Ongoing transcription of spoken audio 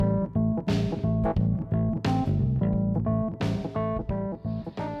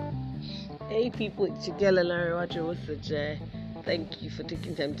people, it's your girl Alariwajo Osaje. Thank you for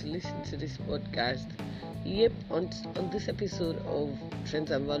taking time to listen to this podcast. Yep, on this episode of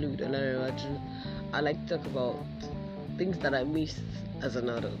Trends and Value with Alariwajo, I like to talk about things that I missed as an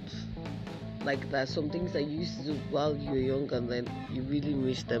adult. Like there are some things that you used to do while you were young and then you really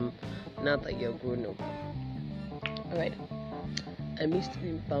miss them now that you're grown up. Alright, I missed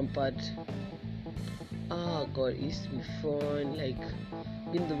being pampered. Oh god, it used to be fun, like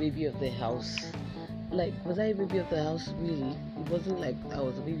being the baby of the house. Like, was I a baby of the house? Really? It wasn't like I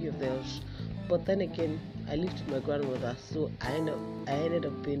was a baby of the house. But then again, I lived with my grandmother, so I ended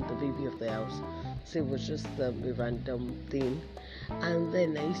up being the baby of the house. So it was just a random thing. And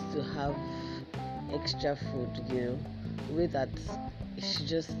then I used to have extra food, the way that she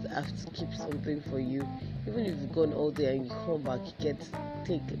just have to keep something for you. Even if you've gone all day and you come back, you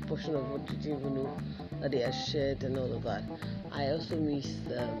take a portion of what you didn't even know that they are shared and all of that. I also miss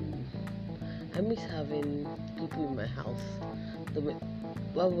having people in my house.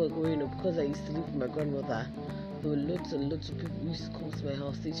 While we were growing up, because I used to live with my grandmother, there were lots and lots of people who used to come to my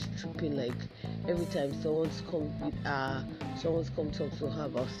house. They used to troop in, like every time someone's come talk to her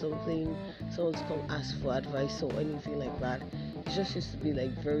about something, someone's come ask for advice or anything like that. It just used to be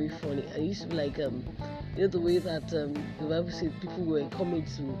like very funny. And it used to be like the way that the Bible said people were coming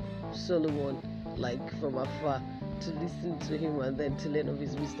to Solomon like from afar to listen to him and then to learn of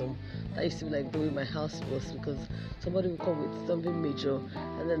his wisdom. That used to be like the way my house was, because somebody would come with something major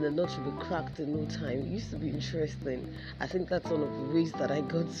and then the nut would be cracked in no time. It used to be interesting. I think that's one of the ways that I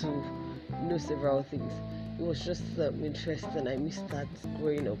got to know several things. It was just interesting. I missed that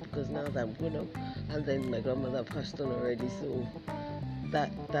growing up, because now that I'm grown up and then my grandmother passed on already, so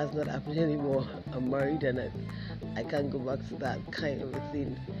that's not happening anymore. I'm married and I can't go back to that kind of a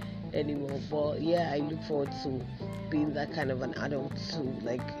thing anymore. But yeah, I look forward to being that kind of an adult too,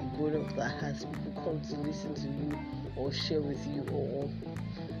 like a grown up that has people come to listen to you or share with you or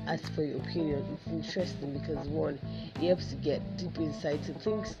ask for your opinion. It's interesting because one, it helps to get deep insight to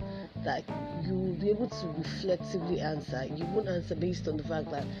things that you will be able to reflectively answer. You won't answer based on the fact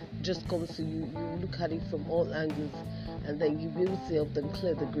that it just comes to you. You look at it from all angles and then you'll be able to help them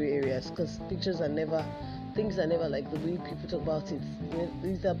clear the gray areas, because things are never like the way people talk about it.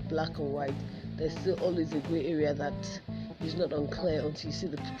 These are black and white. There's still always a gray area that is not unclear until you see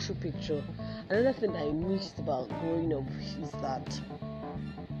the true picture. Another thing I missed about growing up is that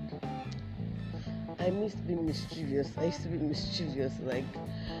I missed being mischievous. I used to be mischievous, like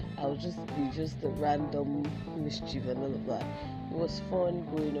I would just be a random mischief and all of that. It was fun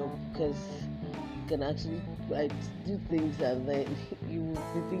growing up because you can actually do things and then you will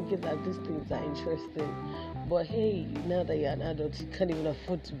be thinking that these things are interesting. But hey, now that you're an adult, you can't even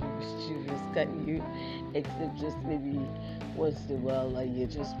afford to be mischievous, can you? Except just maybe once in a while, like you're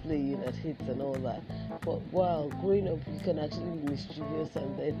just playing at hits and all that. But while growing up, you can actually be mischievous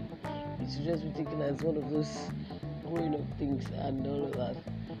and then it should just be taken as one of those growing up things and all of that.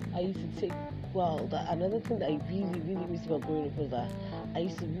 I used to take another thing that I really, really miss about growing up was that I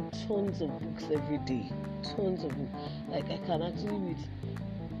used to read tons of books every day. Tons of books. Like I can actually read,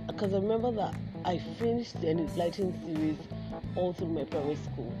 because I remember that I finished the Enlightened series all through my primary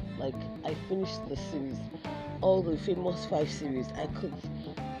school. Like I finished the series, all the famous 5 series. I could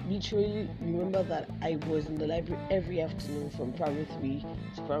literally remember that I was in the library every afternoon from primary 3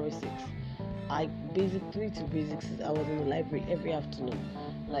 to primary 6. Basic 3 to basic 6, I was in the library every afternoon.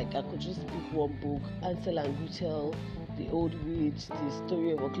 Like I could just pick one book, Ansel and Gretel, The Old Witch, The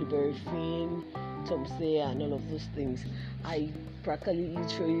Story of Huckleberry Finn, Tom Sawyer, and all of those things. I practically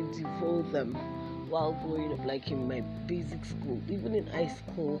literally devoured them while growing up, like in my basic school. Even in high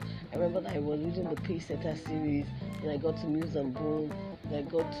school, I remember that I was reading the Pace Setter series, and I got to Muse and Bone, and I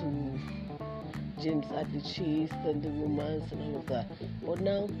got to James at the Chase, then the romance and all of that. But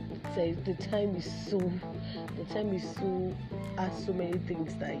now the time is so has so many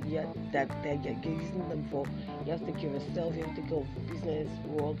things that you're using them for. You have to take care of yourself, you have to take care of business,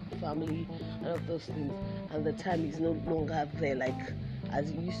 work, family, and all of those things. And the time is no longer there like as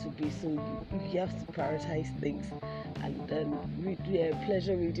it used to be. So you have to prioritize things, and then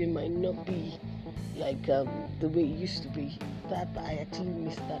pleasure reading might not be like the way it used to be. That I actually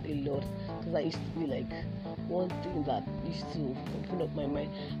miss that a lot, because I used to be like one thing that used to open up my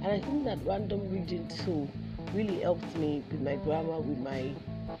mind. And I think that random reading too really helped me with my grammar,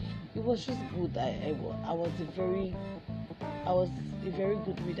 it was just good. I was a very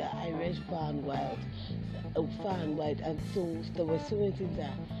good reader. I read far and wide, and so there were so many things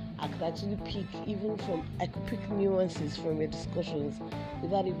that I could actually I could pick nuances from your discussions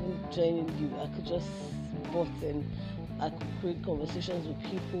without even joining you. I could just button I could create conversations with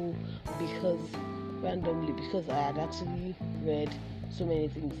people because I had actually read so many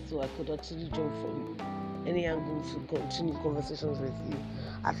things, so I could actually jump from any angle to continue conversations with you.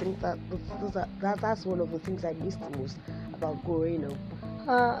 I think that's one of the things I miss the most about growing up.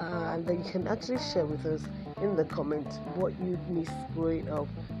 And then you can actually share with us in the comments what you miss growing up.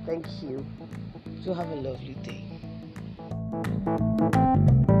 Thank you. So have a lovely day.